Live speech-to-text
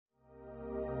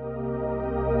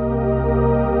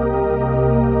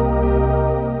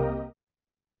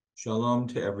Shalom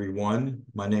to everyone.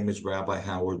 My name is Rabbi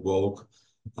Howard Wolk.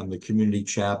 I'm the community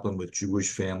chaplain with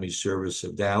Jewish Family Service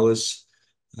of Dallas.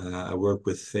 I work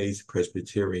with Faith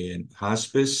Presbyterian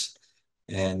Hospice,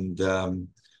 and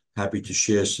happy to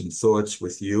share some thoughts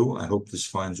with you. I hope this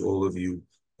finds all of you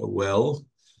well.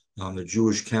 On the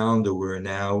Jewish calendar, we're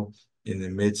now in the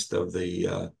midst of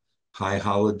the high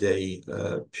holiday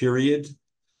period,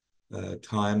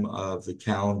 time of the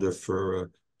calendar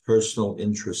for personal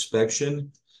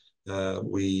introspection.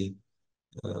 We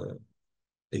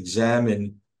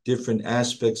examine different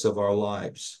aspects of our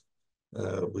lives.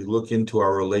 We look into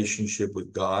our relationship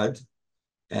with God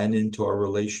and into our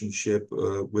relationship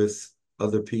with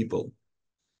other people.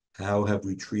 How have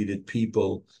we treated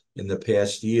people in the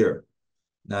past year?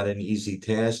 Not an easy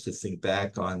task to think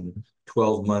back on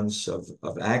 12 months of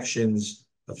actions,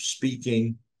 of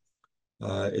speaking.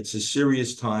 It's a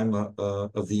serious time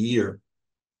of the year.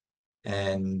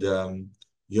 And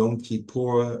Yom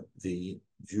Kippur, the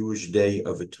Jewish Day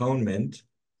of Atonement,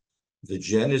 the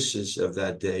genesis of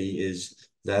that day is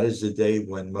the day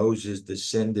when Moses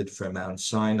descended from Mount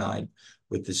Sinai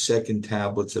with the second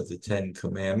tablets of the Ten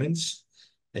Commandments.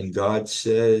 And God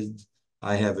said,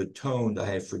 I have atoned, I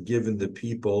have forgiven the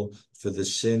people for the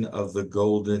sin of the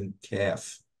golden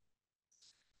calf.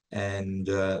 And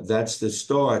that's the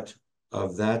start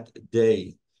of that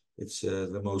day. It's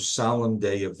the most solemn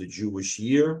day of the Jewish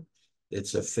year.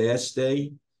 It's a fast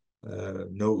day,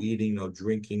 no eating, no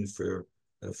drinking for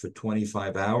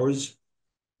 25 hours,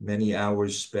 many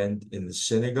hours spent in the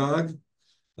synagogue.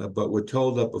 But we're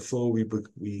told that before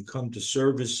we come to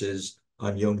services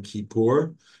on Yom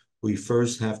Kippur, we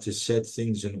first have to set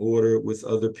things in order with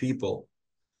other people,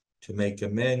 to make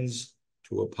amends,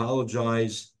 to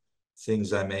apologize,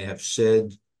 things I may have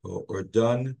said or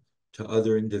done to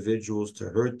other individuals, to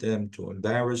hurt them, to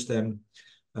embarrass them.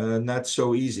 Not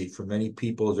so easy. For many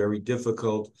people, very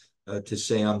difficult to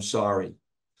say I'm sorry.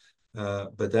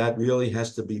 But that really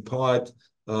has to be part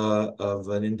of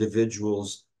an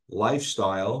individual's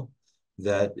lifestyle,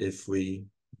 that if we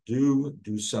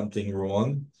do something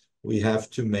wrong, we have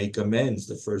to make amends.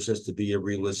 The first has to be a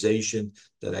realization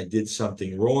that I did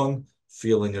something wrong,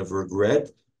 feeling of regret,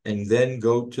 and then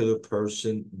go to the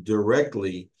person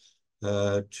directly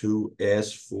to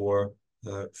ask for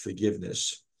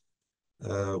forgiveness.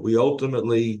 We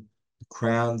ultimately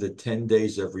crown the 10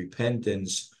 days of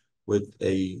repentance with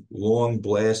a long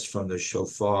blast from the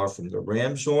shofar, from the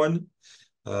ram's horn.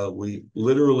 We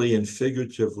literally and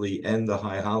figuratively end the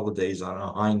high holidays on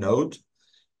a high note,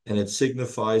 and it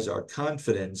signifies our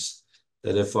confidence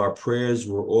that if our prayers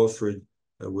were offered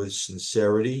with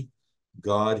sincerity,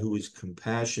 God, who is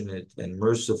compassionate and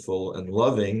merciful and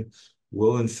loving,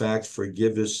 will in fact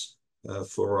forgive us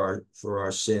for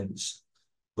our sins.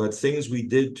 But things we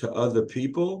did to other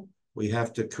people, we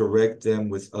have to correct them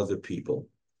with other people.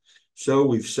 So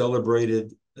we've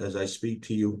celebrated, as I speak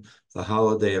to you, the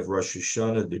holiday of Rosh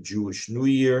Hashanah, the Jewish New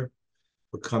Year.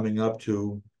 We're coming up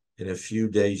to, in a few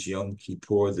days, Yom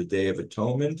Kippur, the Day of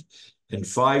Atonement. And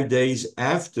 5 days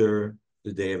after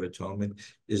the Day of Atonement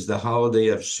is the holiday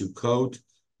of Sukkot,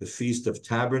 the Feast of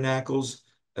Tabernacles,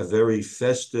 a very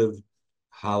festive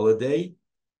holiday,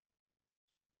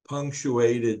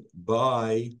 punctuated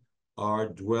by our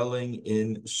dwelling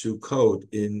in Sukkot,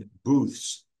 in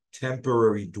booths,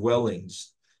 temporary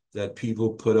dwellings that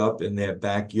people put up in their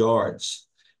backyards.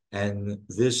 And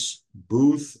this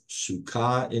booth,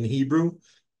 sukkah in Hebrew,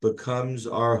 becomes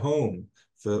our home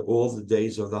for all the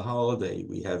days of the holiday.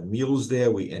 We have meals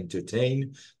there, we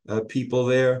entertain people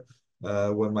there.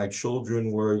 When my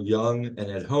children were young and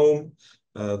at home,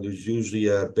 there's usually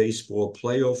a baseball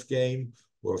playoff game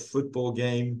or a football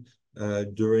game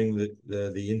during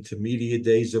the intermediate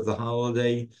days of the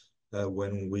holiday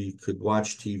when we could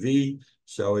watch TV.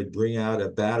 So I'd bring out a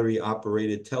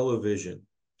battery-operated television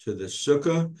to the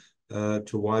sukkah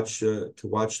to watch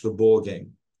the ball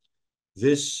game.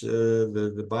 This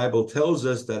the Bible tells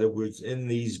us that it was in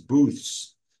these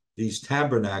booths, these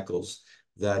tabernacles,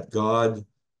 that God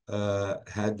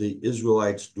had the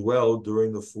Israelites dwell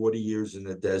during the 40 years in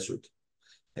the desert.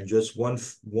 And just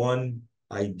one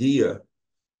idea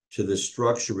to the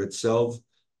structure itself,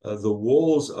 the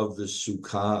walls of the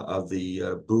sukkah, of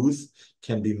the booth,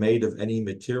 can be made of any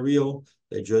material.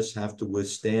 They just have to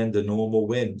withstand the normal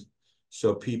wind.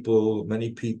 So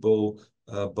many people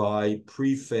buy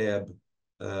prefab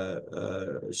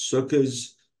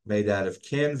sukkahs made out of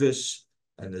canvas,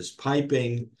 and there's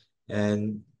piping,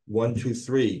 and 1, 2,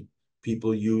 3.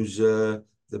 People use the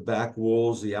back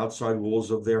walls, the outside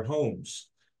walls of their homes.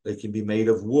 They can be made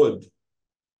of wood.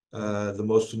 The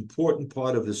most important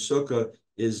part of the sukkah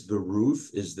is the roof,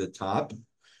 is the top,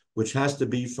 which has to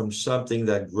be from something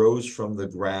that grows from the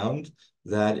ground,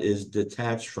 that is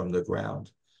detached from the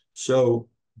ground. So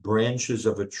branches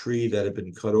of a tree that have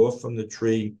been cut off from the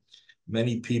tree.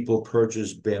 Many people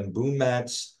purchase bamboo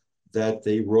mats that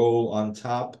they roll on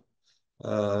top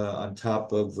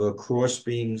of cross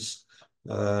beams.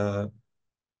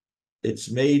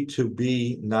 It's made to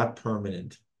be not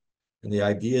permanent. And the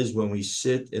idea is when we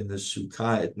sit in the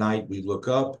sukkah at night, we look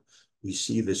up, we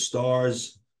see the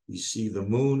stars, we see the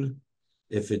moon.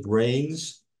 If it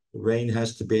rains, the rain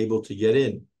has to be able to get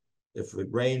in. If it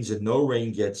rains and no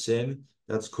rain gets in,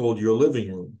 that's called your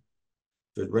living room.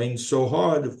 If it rains so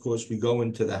hard, of course, we go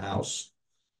into the house.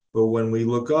 But when we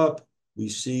look up, we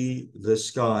see the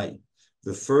sky.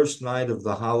 The first night of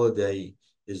the holiday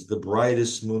is the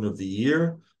brightest moon of the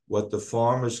year, what the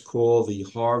farmers call the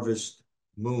harvest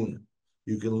moon.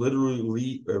 You can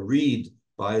literally read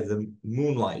by the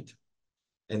moonlight.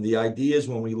 And the idea is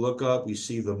when we look up, we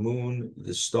see the moon,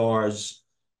 the stars,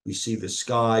 we see the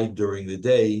sky during the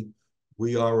day.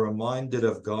 We are reminded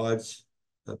of God's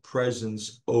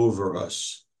presence over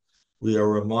us. We are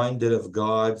reminded of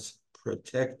God's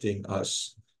protecting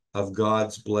us, of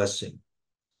God's blessing.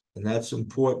 And that's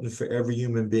important for every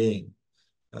human being,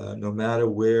 no matter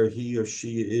where he or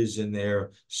she is in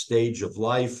their stage of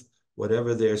life,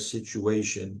 whatever their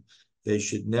situation, they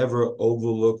should never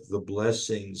overlook the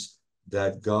blessings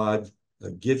that God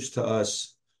gives to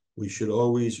us. We should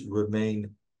always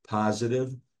remain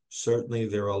positive. Certainly,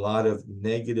 there are a lot of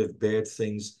negative, bad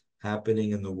things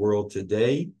happening in the world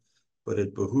today, but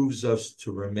it behooves us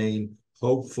to remain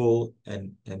hopeful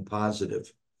and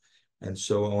positive. And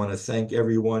so I want to thank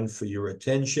everyone for your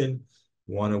attention.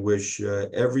 I want to wish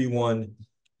everyone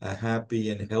a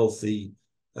happy and healthy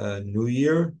New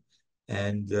Year,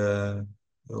 and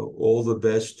all the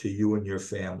best to you and your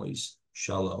families.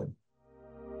 Shalom.